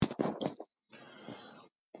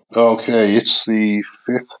Okay, it's the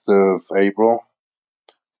 5th of April,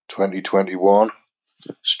 2021.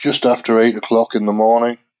 It's just after 8 o'clock in the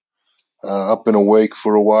morning. I've been awake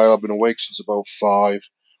for a while. I've been awake since about 5,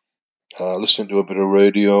 listening to a bit of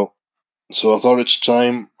radio. So I thought it's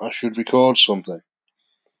time I should record something.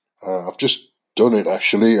 I've just done it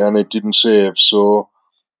actually, and it didn't save, so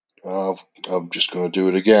I'm just going to do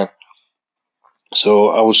it again. So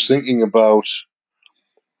I was thinking about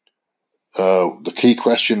the key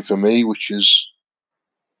question for me, which is,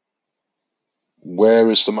 where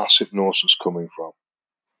is the mass hypnosis coming from?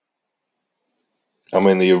 I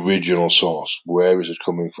mean, the original source. Where is it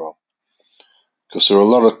coming from? Because there are a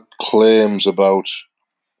lot of claims about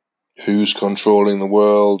who's controlling the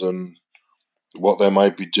world and what they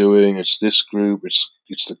might be doing. It's this group, it's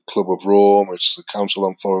the Club of Rome, it's the Council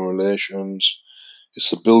on Foreign Relations, it's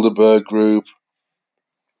the Bilderberg Group,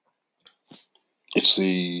 it's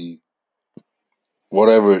the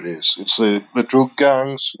whatever it is. It's the drug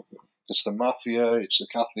gangs, it's the mafia, it's the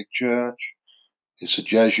Catholic Church, it's the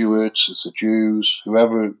Jesuits, it's the Jews,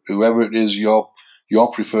 whoever it is, your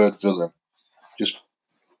preferred villain. Just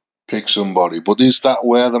pick somebody. But is that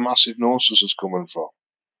where the mass hypnosis is coming from?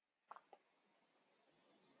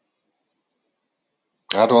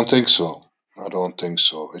 I don't think so. I don't think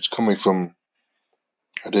so. It's coming from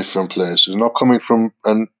a different place. It's not coming from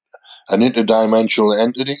an interdimensional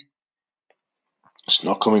entity. It's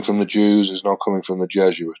not coming from the Jews. It's not coming from the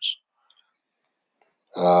Jesuits.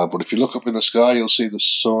 But if you look up in the sky, you'll see the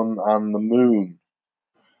sun and the moon,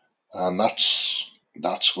 and that's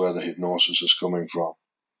where the hypnosis is coming from.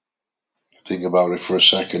 Think about it for a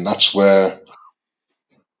second. That's where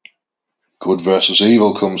good versus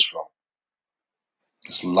evil comes from.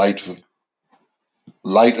 It's light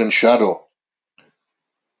and shadow,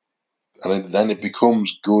 and then it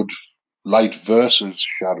becomes light versus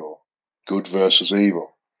shadow, good versus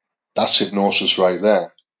evil. That's hypnosis right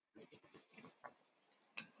there.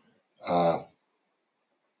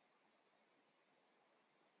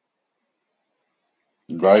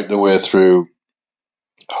 Right the way through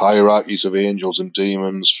hierarchies of angels and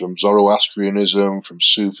demons, from Zoroastrianism, from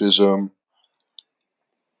Sufism.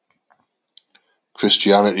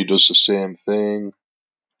 Christianity does the same thing.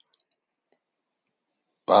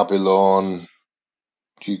 Babylon,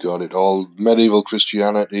 you got it all. Medieval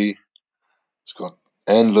Christianity, it's got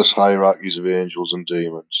endless hierarchies of angels and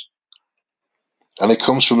demons. And it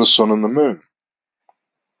comes from the sun and the moon.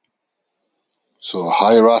 So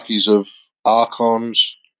hierarchies of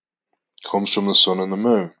archons comes from the sun and the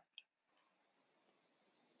moon.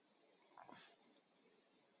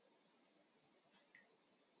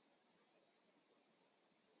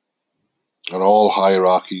 And all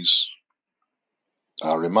hierarchies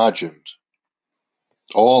are imagined.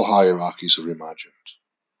 All hierarchies are imagined.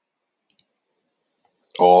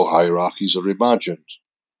 All hierarchies are imagined.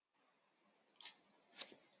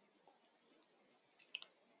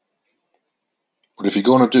 But if you're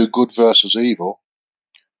going to do good versus evil,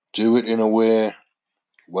 do it in a way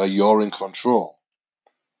where you're in control,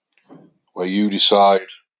 where you decide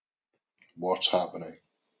what's happening.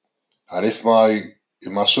 And if my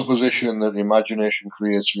supposition that imagination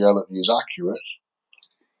creates reality is accurate,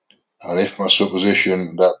 and if my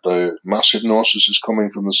supposition that the mass hypnosis is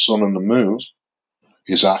coming from the sun and the moon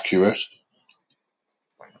is accurate,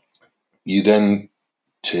 you then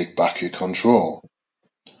take back your control.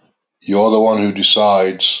 You're the one who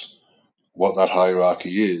decides what that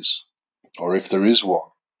hierarchy is, or if there is one.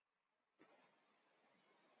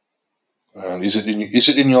 And is it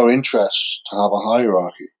in your interest to have a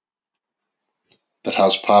hierarchy that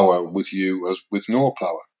has power with you as with no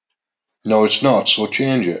power? No, it's not. So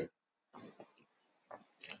change it.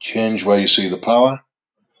 Change where you see the power.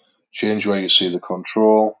 Change where you see the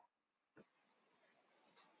control.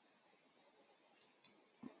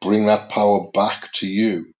 Bring that power back to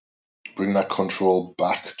you. Bring that control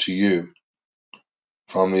back to you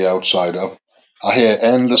from the outside up. I hear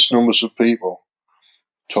endless numbers of people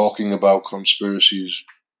talking about conspiracies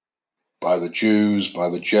by the Jews, by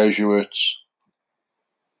the Jesuits.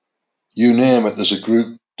 You name it, there's a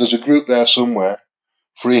group there somewhere.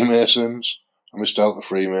 Freemasons. I missed out the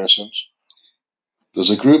Freemasons. There's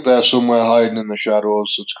a group there somewhere hiding in the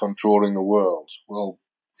shadows that's controlling the world. Well,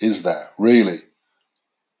 is there? Really?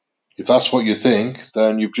 If that's what you think,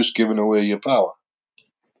 then you've just given away your power.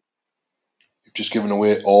 You've just given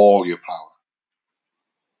away all your power.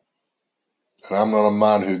 And I'm not a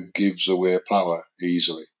man who gives away power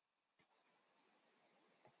easily.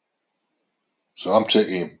 So I'm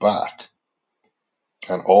taking it back.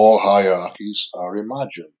 And all hierarchies are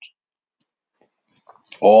imagined.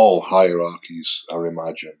 All hierarchies are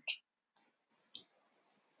imagined.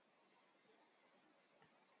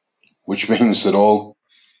 which means that all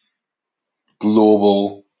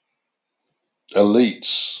global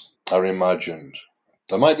elites are imagined.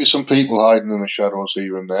 There might be some people hiding in the shadows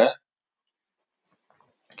here and there.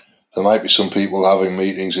 There might be some people having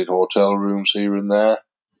meetings in hotel rooms here and there,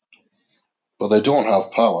 but they don't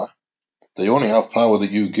have power. They only have power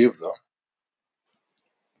that you give them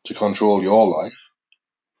to control your life.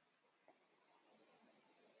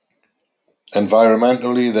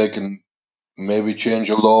 Environmentally, they can maybe change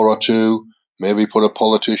a law or two, maybe put a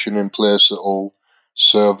politician in place that will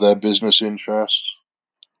serve their business interests.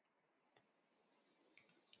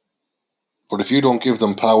 But if you don't give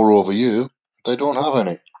them power over you, they don't have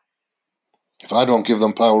any. If I don't give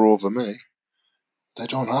them power over me, they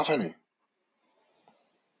don't have any.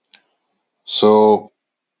 So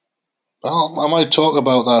I might talk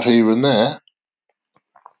about that here and there,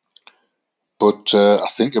 but I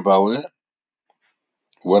think about it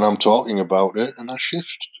when I'm talking about it, and I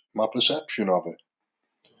shift my perception of it.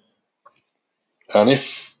 And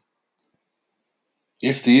if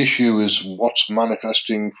the issue is what's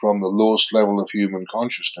manifesting from the lowest level of human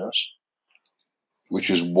consciousness,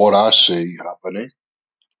 which is what I see happening,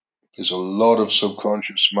 there's a lot of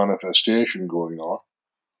subconscious manifestation going on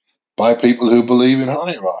by people who believe in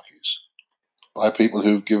hierarchies, by people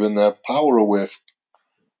who've given their power away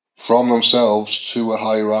from themselves to a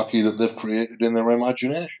hierarchy that they've created in their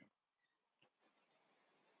imagination.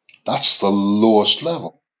 That's the lowest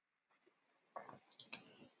level.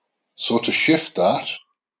 So to shift that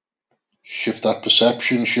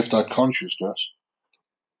perception, shift that consciousness,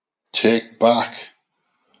 take back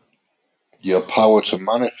your power to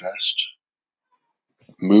manifest,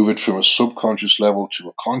 move it from a subconscious level to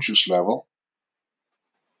a conscious level,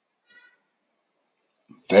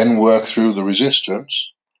 then work through the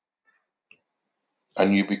resistance,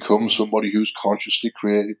 and you become somebody who's consciously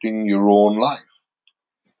creating your own life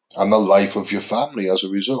and the life of your family as a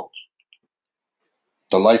result,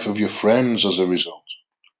 the life of your friends as a result.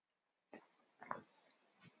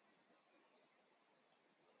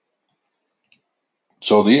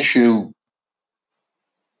 So the issue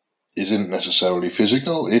isn't necessarily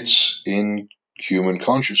physical, it's in human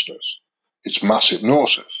consciousness. It's mass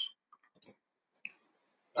hypnosis.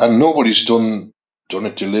 And nobody's done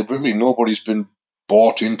it deliberately. Nobody's been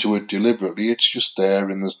bought into it deliberately. It's just there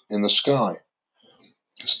in the sky.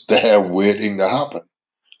 It's there waiting to happen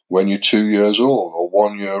when you're 2 years old or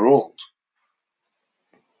 1 year old.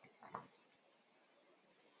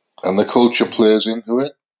 And the culture plays into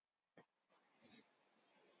it.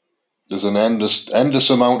 There's an endless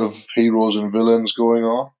amount of heroes and villains going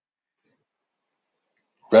on.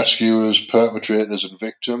 Rescuers, perpetrators, and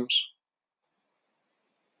victims.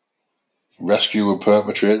 Rescuer,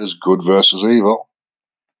 perpetrators, good versus evil.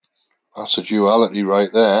 That's a duality right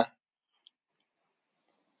there.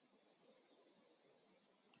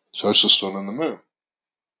 So it's the sun and the moon.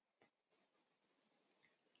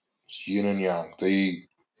 It's yin and yang. The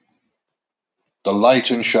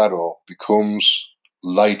light and shadow becomes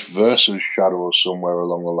light versus shadow somewhere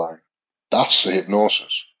along the line. That's the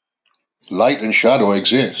hypnosis. Light and shadow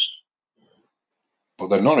exist, but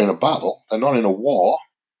they're not in a battle. They're not in a war.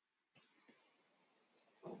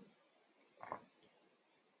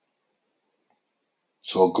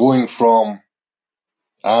 So going from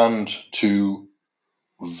and to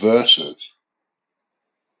versus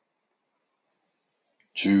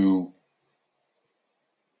to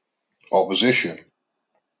opposition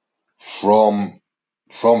from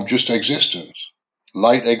just existence.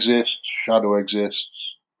 Light exists, shadow exists.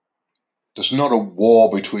 There's not a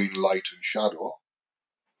war between light and shadow.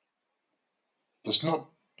 There's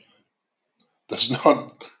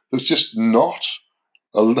just not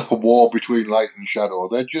a war between light and shadow.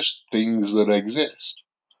 They're just things that exist.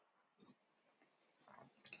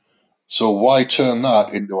 So why turn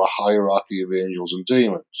that into a hierarchy of angels and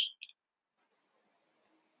demons?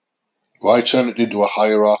 Why turn it into a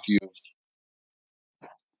hierarchy of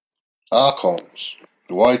archons?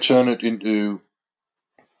 Why turn it into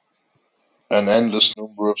an endless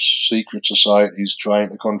number of secret societies trying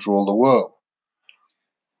to control the world?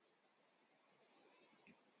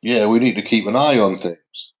 Yeah, we need to keep an eye on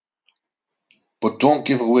things, but don't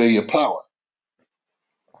give away your power.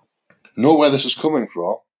 Know where this is coming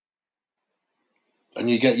from, and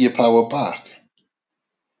you get your power back.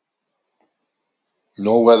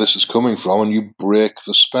 Know where this is coming from, and you break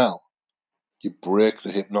the spell. You break the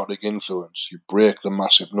hypnotic influence. You break the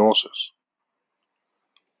mass hypnosis.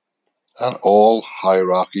 And all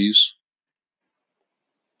hierarchies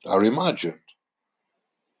are imagined.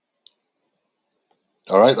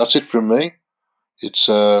 All right, that's it from me. It's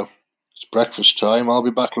breakfast time. I'll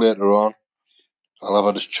be back later on. I'll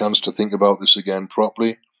have had a chance to think about this again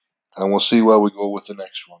properly, and we'll see where we go with the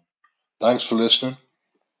next one. Thanks for listening.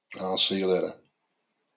 I'll see you later.